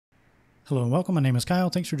Hello and welcome, my name is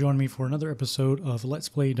Kyle. Thanks for joining me for another episode of Let's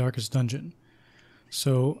Play Darkest Dungeon.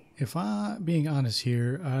 So, if I'm being honest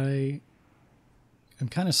here, I am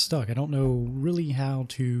kind of stuck. I don't know really how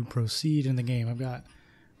to proceed in the game. I've got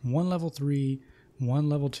one level 3, one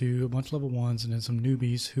level 2, a bunch of level 1s, and then some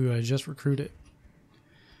newbies who I just recruited.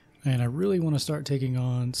 And I really want to start taking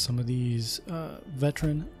on some of these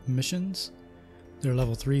veteran missions. They're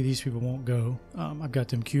level 3, these people won't go. I've got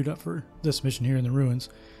them queued up for this mission here in the ruins.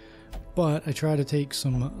 But I tried to take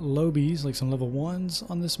some lobies, like some level 1s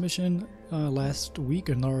on this mission last week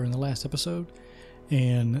or in the last episode,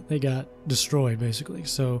 and they got destroyed basically.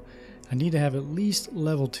 So I need to have at least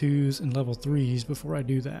level 2s and level 3s before I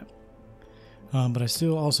do that. But I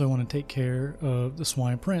still also want to take care of the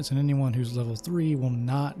Swine Prince, and anyone who's level 3 will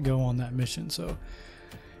not go on that mission. So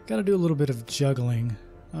got to do a little bit of juggling,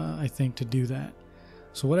 I think, to do that.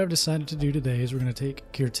 So what I've decided to do today is we're going to take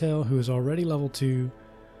Kirtel, who is already level 2,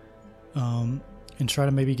 and try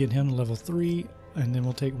to maybe get him to level 3, and then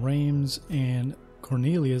we'll take Rames and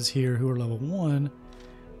Cornelius here who are level 1,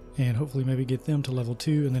 and hopefully maybe get them to level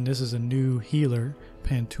 2, and then this is a new healer,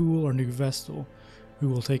 Pantoul or New Vestal, who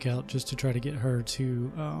we'll take out just to try to get her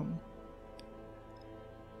to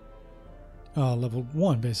level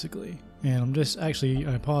 1 basically. And I'm just actually,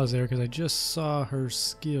 I paused there because I just saw her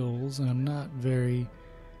skills and I'm not very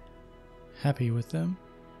happy with them.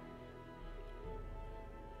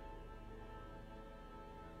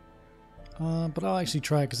 But I'll actually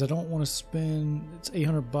try it because I don't want to spend, it's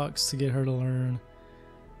 800 bucks to get her to learn.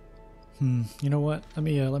 You know what? Let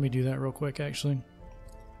me do that real quick actually.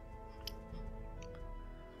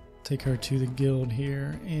 Take her to the guild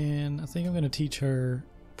here, and I think I'm going to teach her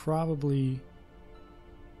probably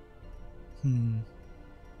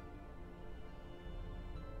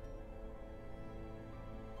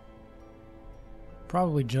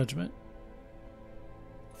probably judgment.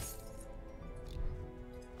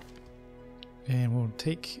 And we'll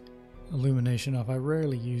take illumination off. I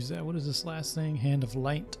rarely use that. What is this last thing? Hand of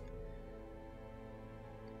Light.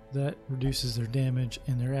 That reduces their damage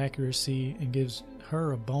and their accuracy and gives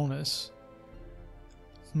her a bonus.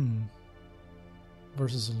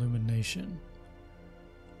 Versus illumination,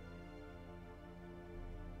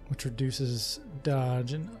 which reduces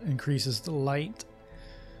dodge and increases the light.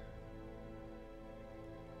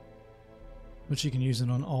 But you can use it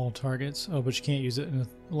on all targets. Oh, but you can't use it in the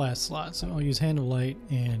last slot. So I'll use Hand of Light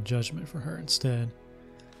and Judgment for her instead.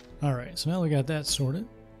 Alright, so now we got that sorted.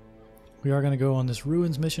 We are going to go on this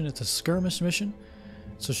Ruins mission. It's a skirmish mission.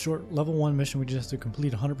 It's a short level 1 mission. We just have to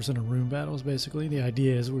complete 100% of room battles basically. The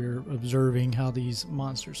idea is we're observing how these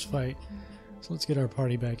monsters fight. So let's get our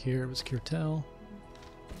party back here. It was Kirtel,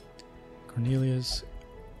 Cornelius,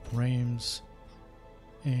 Rames,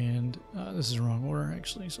 and this is the wrong order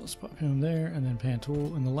actually, so let's pop him there, and then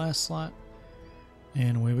Pantoul in the last slot,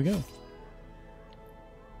 and away we go.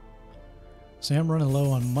 So I'm running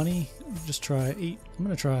low on money. Just try 8. I'm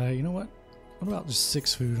gonna try, you know what about just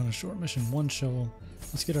 6 food on a short mission, 1 shovel.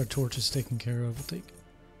 Let's get our torches taken care of.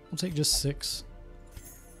 We'll take just 6,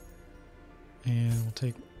 and we'll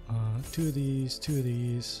take 2 of these, 2 of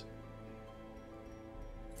these,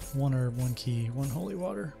 1 herb, 1 key, 1 holy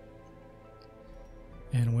water.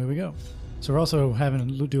 And away we go. So we're also having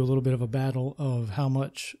to do a little bit of a battle of how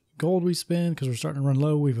much gold we spend because we're starting to run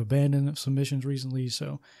low. We've abandoned some missions recently,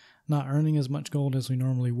 so not earning as much gold as we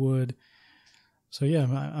normally would. So yeah,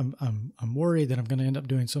 I'm worried that I'm going to end up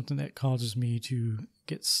doing something that causes me to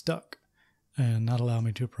get stuck and not allow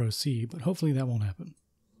me to proceed. But hopefully that won't happen.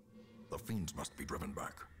 The fiends must be driven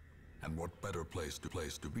back, and what better place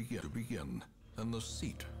to begin than the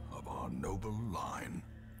seat of our noble line.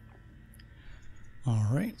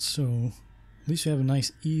 Alright, so at least we have a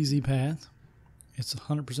nice easy path. It's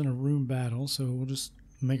 100% a room battle, so we'll just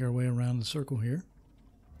make our way around the circle here.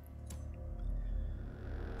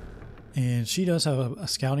 And she does have a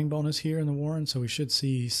scouting bonus here in the Warren, so we should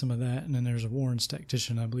see some of that. And then there's a Warren's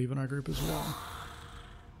tactician, I believe, in our group as well.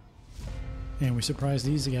 And we surprised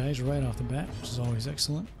these guys right off the bat, which is always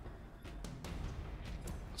excellent.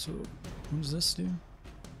 So what does this do?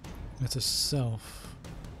 It's a self.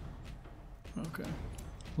 Okay,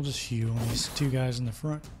 we'll just heal on these 2 guys in the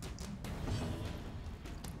front,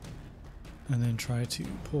 and then try to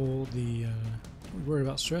pull the. We're worried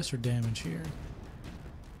about stress or damage here.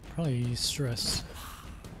 Probably stress.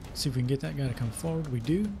 See if we can get that guy to come forward. We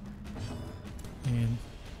do, and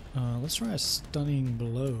let's try a stunning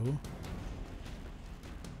blow.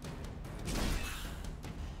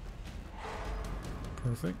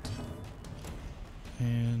 Perfect.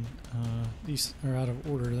 And these are out of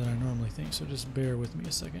order that I normally think, so just bear with me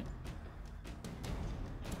a second.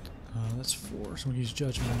 That's 4, so we'll use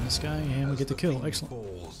Judgment on this guy, and we get the kill. Excellent.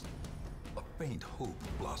 Falls, a faint hope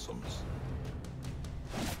blossoms.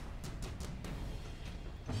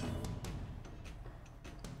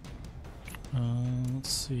 Let's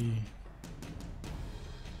see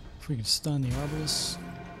if we can stun the Arbalest.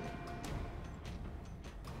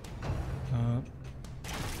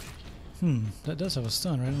 That does have a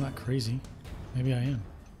stun, right? I'm not crazy. Maybe I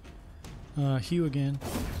am. Hugh again.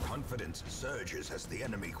 Confidence surges as the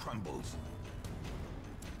enemy crumbles.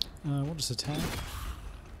 We'll just attack.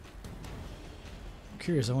 I'm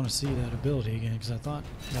curious, I want to see that ability again, because I thought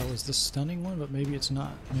that was the stunning one, but maybe it's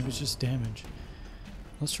not. Maybe it's just damage.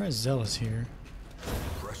 Let's try Zealous here.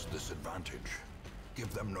 Press this advantage.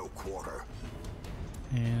 Give them no quarter.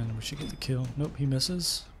 And we should get the kill. Nope, he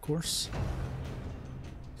misses, of course.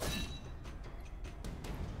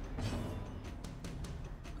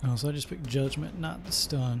 Oh, so I just picked Judgment, not the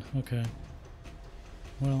stun. Okay.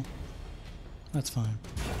 Well, that's fine.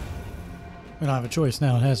 We don't have a choice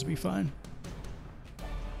now. It has to be fine.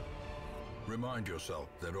 Remind yourself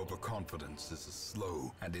that overconfidence is a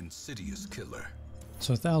slow and insidious killer.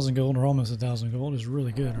 So 1,000 gold, or almost 1,000 gold, is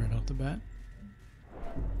really good right off the bat.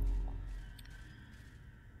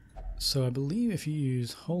 So I believe if you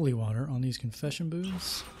use holy water on these confession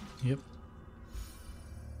booths, yep.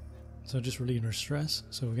 So just relieve our stress.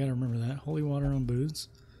 So we got to remember that. Holy water on booths.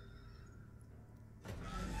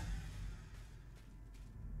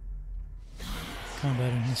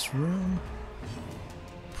 Combat in this room.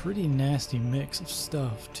 Pretty nasty mix of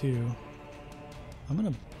stuff too.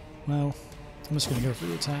 I'm just gonna go for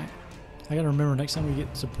the attack. I gotta remember next time we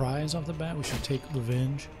get surprise off the bat, we should take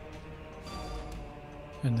revenge.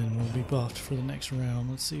 And then we'll be buffed for the next round.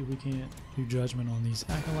 Let's see if we can't do Judgment on these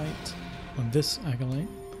acolytes. On this acolyte.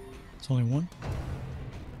 It's only one.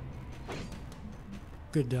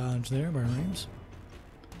 Good dodge there by Reams.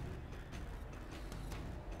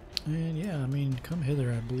 And yeah, I mean, come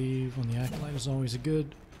hither, I believe, on the acolyte is always a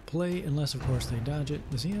good play, unless of course they dodge it.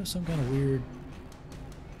 Does he have some kind of weird...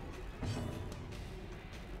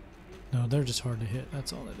 No, they're just hard to hit,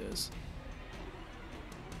 that's all it is.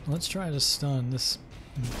 Let's try to stun this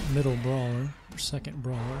middle brawler, or second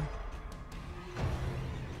brawler.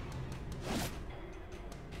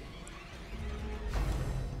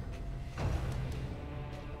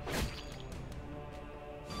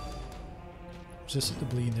 Resisted the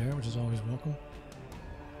bleed there, which is always welcome.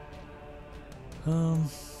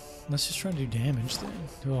 Let's just try to do damage then.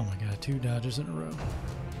 Oh my god, 2 dodges in a row.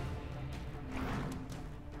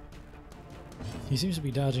 He seems to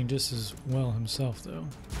be dodging just as well himself though.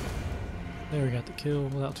 There, we got the kill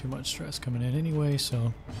without too much stress coming in anyway,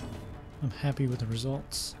 so I'm happy with the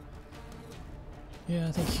results. Yeah,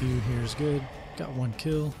 I think Hugh here is good. Got 1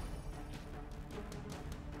 kill.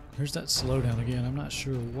 There's that slowdown again. I'm not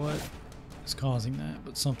sure what is causing that,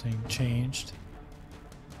 but something changed.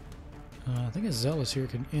 I think a Zealous here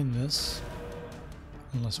can end this.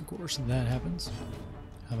 Unless, of course, that happens.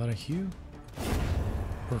 How about a Hugh?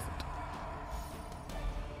 Perfect.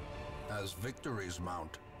 As victories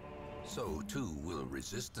mount, so too will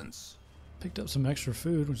resistance. Picked up some extra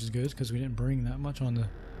food, which is good, because we didn't bring that much on the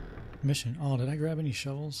mission. Oh, did I grab any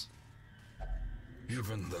shovels?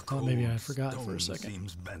 Even the Thought maybe I forgot for a stone second.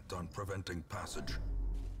 seems bent on preventing passage.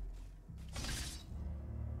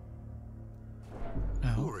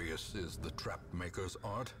 Ow. Curious is the trap maker's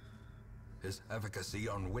art. His efficacy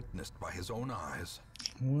unwitnessed by his own eyes.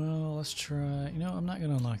 Well, let's try... You know, I'm not going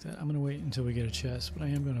to unlock that. I'm going to wait until we get a chest, but I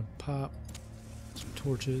am going to pop some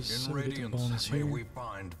torches In so we get the bonus radiance, may here. we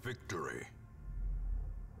find victory.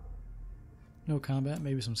 No combat,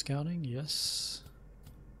 maybe some scouting, yes.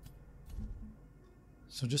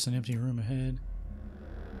 So just an empty room ahead.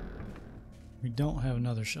 We don't have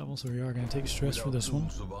another shovel, so we are going to take stress for this one.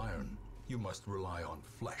 Without tools of iron, you must rely on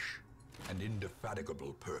flesh and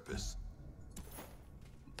indefatigable purpose.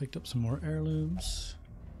 Picked up some more heirlooms.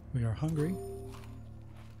 We are hungry.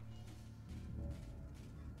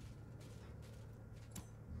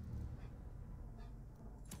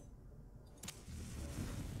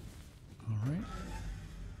 Alright.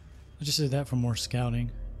 I just did that for more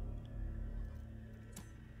scouting.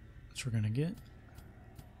 That's what we're going to get.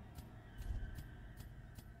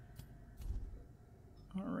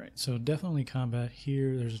 Alright, so definitely combat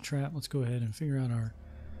here. There's a trap. Let's go ahead and figure out our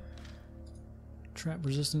trap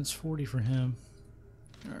resistance. 40 for him.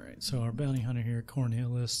 Alright, so our bounty hunter here,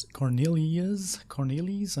 Cornelius, I don't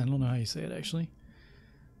know how you say it actually.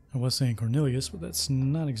 I was saying Cornelius, but that's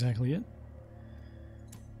not exactly it.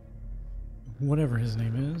 Whatever his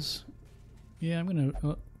name is. Yeah, I'm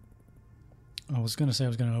gonna... I was gonna say I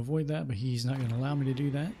was gonna avoid that, but he's not gonna allow me to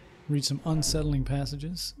do that. read some unsettling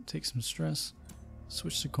passages, take some stress.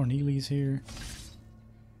 Switch to Cornelius here.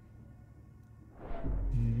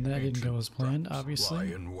 That didn't go as planned, obviously.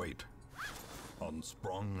 Lie in wait,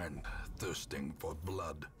 unsprung and thirsting for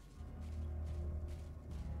blood.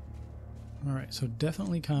 Alright, so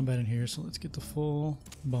definitely combat in here, so let's get the full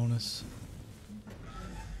bonus.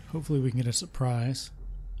 Hopefully we can get a surprise.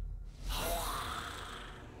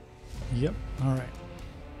 Yep, alright.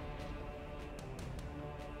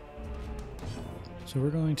 So we're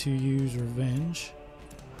going to use Revenge.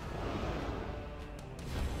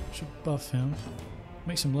 Should buff him.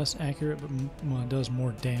 Makes him less accurate, but does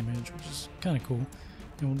more damage, which is kind of cool.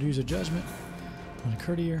 And we'll use a Judgment on a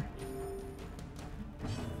Courtier.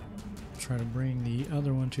 Try to bring the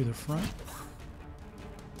other one to the front.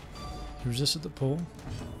 He resisted the pull.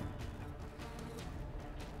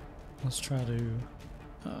 Let's try to...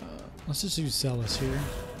 let's just use Zealous here.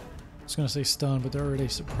 I was going to say stun, but they're already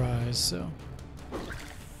surprised, so...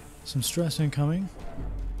 Some stress incoming.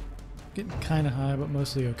 Getting kind of high, but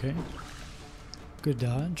mostly okay. Good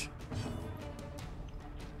dodge.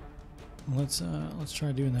 Let's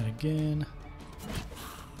try doing that again.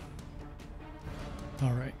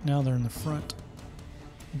 Alright, now they're in the front.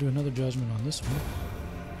 Do another Judgment on this one.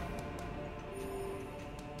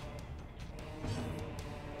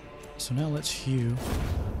 So now let's hew.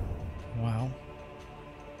 Wow.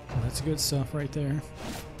 Well, that's good stuff right there.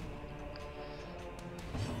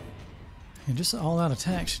 And just all out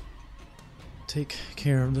attack should take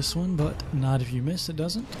care of this one, but not if you miss, it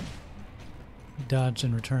doesn't. Dodge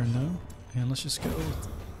in return though. And let's just go.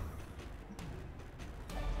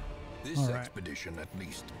 This expedition at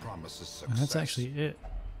least promises success. And that's actually it.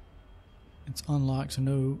 It's unlocked, so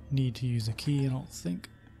no need to use a key, I don't think.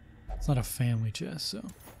 It's not a family chest, so.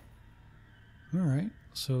 Alright,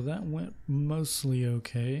 so that went mostly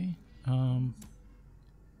okay.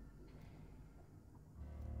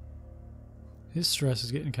 His stress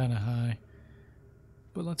is getting kind of high,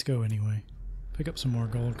 but let's go anyway. Pick up some more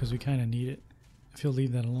gold because we kind of need it. If he'll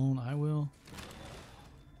leave that alone, I will.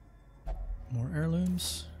 More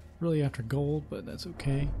heirlooms. Really after gold, but that's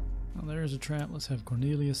okay. Now there's a trap. Let's have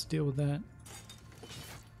Cornelius deal with that.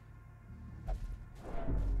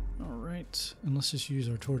 Alright, and let's just use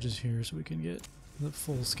our torches here so we can get the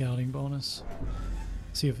full scouting bonus.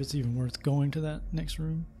 See if it's even worth going to that next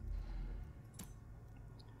room.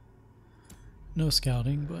 No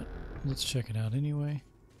scouting, but let's check it out anyway.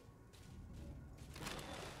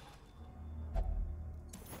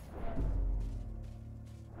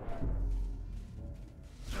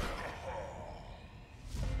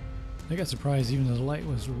 I got surprised even though the light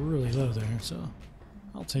was really low there, so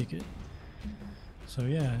I'll take it. So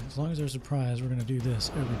yeah, as long as there's a surprise, we're going to do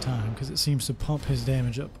this every time because it seems to pump his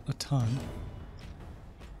damage up a ton.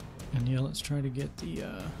 And yeah, let's try to get the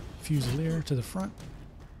Fusilier to the front.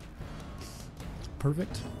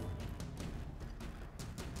 Perfect.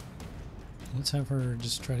 Let's have her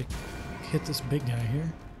just try to hit this big guy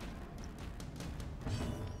here.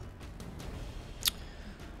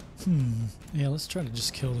 Yeah, let's try to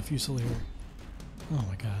just kill the Fusilier. Oh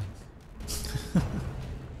my god.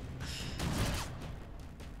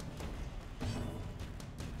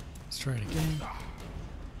 Let's try it again.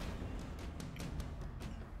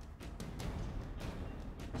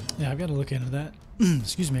 Yeah, I've got to look into that.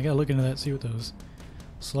 Excuse me, I got to look into that, see what those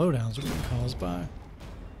slowdowns are being caused by.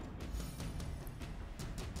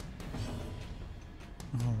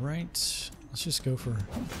 Alright, let's just go for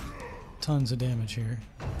tons of damage here.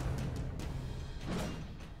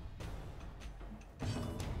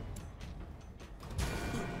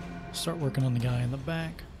 Start working on the guy in the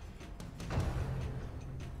back.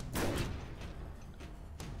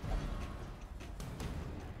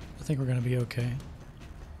 I think we're going to be okay.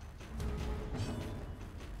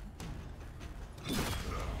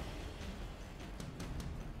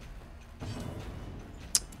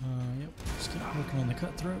 Yep, just keep working on the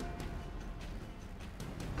cutthroat.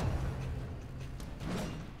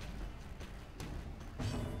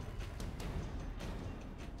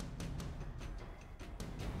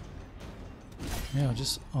 Yeah,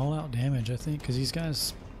 just all out damage, I think, because these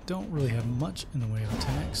guys don't really have much in the way of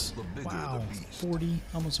attacks. Wow, 40,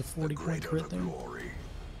 almost a 40 point crit there.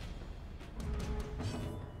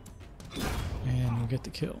 And we'll get the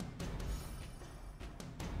kill.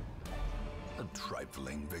 A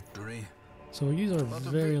trifling victory. So we'll use our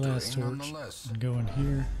very last torch nonetheless. and go in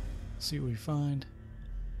here, see what we find.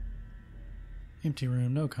 Empty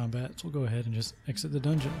room, no combat, so we'll go ahead and just exit the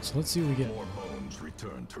dungeon. So let's see what we get. More bones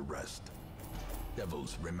return to rest.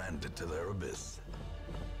 Devils remanded to their abyss.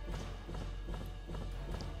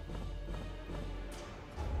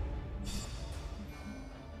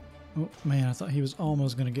 Oh man, I thought he was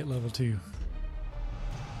almost going to get level 2.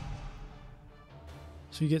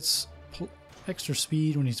 So he gets extra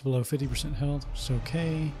speed when he's below 50% health, which is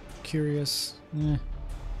okay. Curious,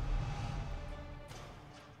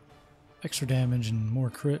 extra damage and more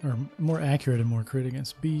crit, or more accurate and more crit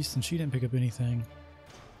against beasts, and she didn't pick up anything.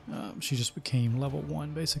 She just became level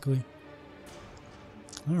 1 basically.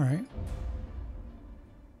 Alright.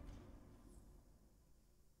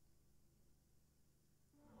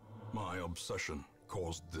 My obsession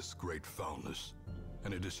caused this great foulness,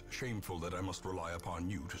 and it is shameful that I must rely upon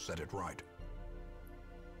you to set it right.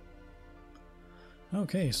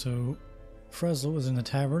 Okay, so Fresla was in the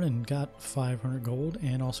tavern and got 500 gold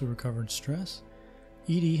and also recovered stress.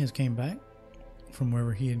 Edie has came back from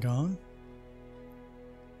wherever he had gone.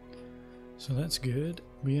 So that's good.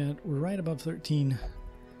 We're right above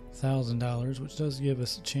 $13,000, which does give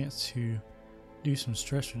us a chance to do some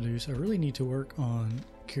stress reduce. I really need to work on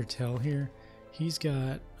Kirtel here. He's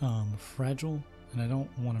got fragile, and I don't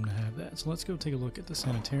want him to have that. So let's go take a look at the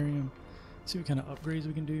sanitarium, see what kind of upgrades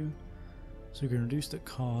we can do. So we can reduce the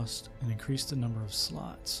cost and increase the number of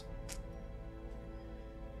slots.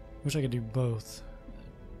 Wish I could do both.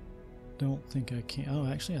 Don't think I can.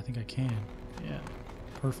 Oh, actually, I think I can. Yeah,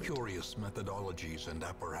 perfect. Curious methodologies and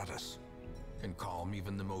apparatus can calm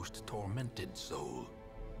even the most tormented soul.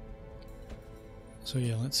 So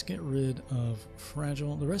yeah, let's get rid of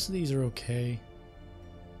fragile. The rest of these are okay.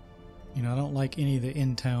 You know, I don't like any of the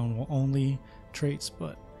in-town only traits,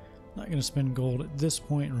 but I'm not going to spend gold at this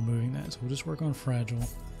point removing that. So we'll just work on fragile.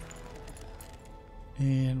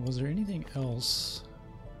 And was there anything else?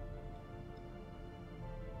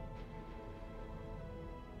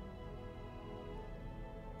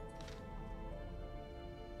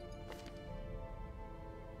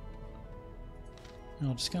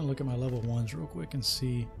 I'll just kind of look at my level 1s real quick and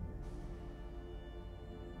see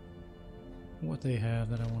what they have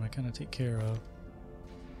that I want to kind of take care of.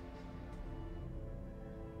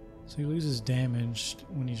 So he loses damage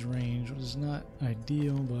when he's ranged, which is not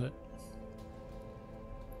ideal, but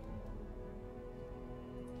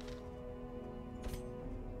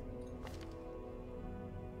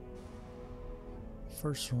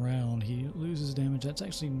first round he loses damage. That's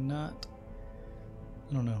actually not,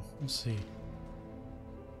 I don't know, let's see.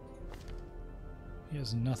 He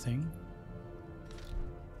has nothing.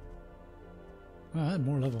 Well, I had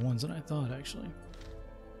more level 1s than I thought, actually.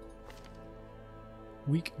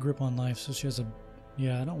 Weak grip on life, so she has a...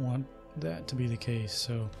 Yeah, I don't want that to be the case,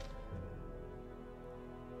 so...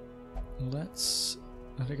 Let's...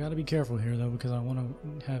 I gotta be careful here, though, because I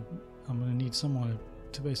want to have... I'm gonna need someone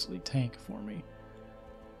to basically tank for me.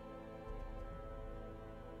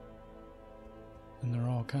 And they're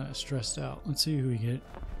all kind of stressed out. Let's see who we get.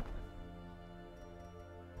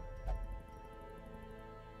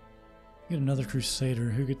 Get another Crusader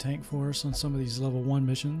who could tank for us on some of these level 1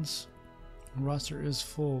 missions. The roster is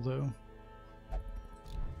full though.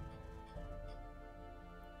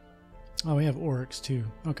 Oh, we have Oryx too.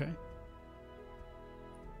 Okay.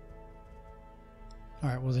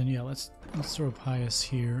 Alright, well then yeah, let's throw Pius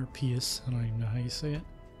here. Pius, I don't even know how you say it.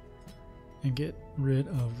 And get rid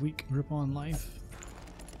of weak grip on life.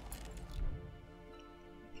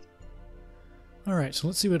 Alright, so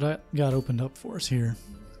let's see what I got opened up for us here.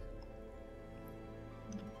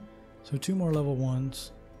 So 2 more level 1s,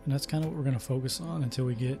 and that's kind of what we're going to focus on until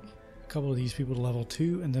we get a couple of these people to level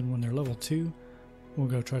 2, and then when they're level 2, we'll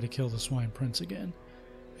go try to kill the Swine Prince again.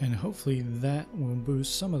 And hopefully that will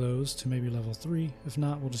boost some of those to maybe level 3. If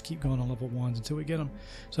not, we'll just keep going on level 1s until we get them.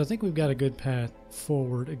 So I think we've got a good path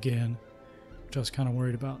forward again, which I was kind of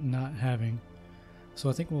worried about not having. So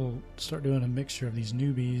I think we'll start doing a mixture of these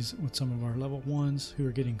newbies with some of our level 1s who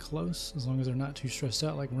are getting close, as long as they're not too stressed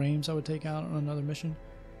out, like Rames I would take out on another mission.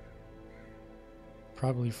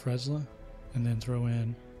 Probably Fresla, and then throw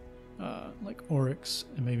in like Oryx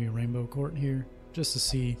and maybe Rainbow Court here just to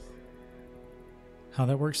see how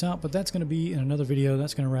that works out. But that's going to be in another video.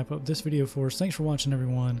 That's going to wrap up this video for us. Thanks for watching,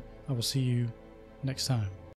 everyone. I will see you next time.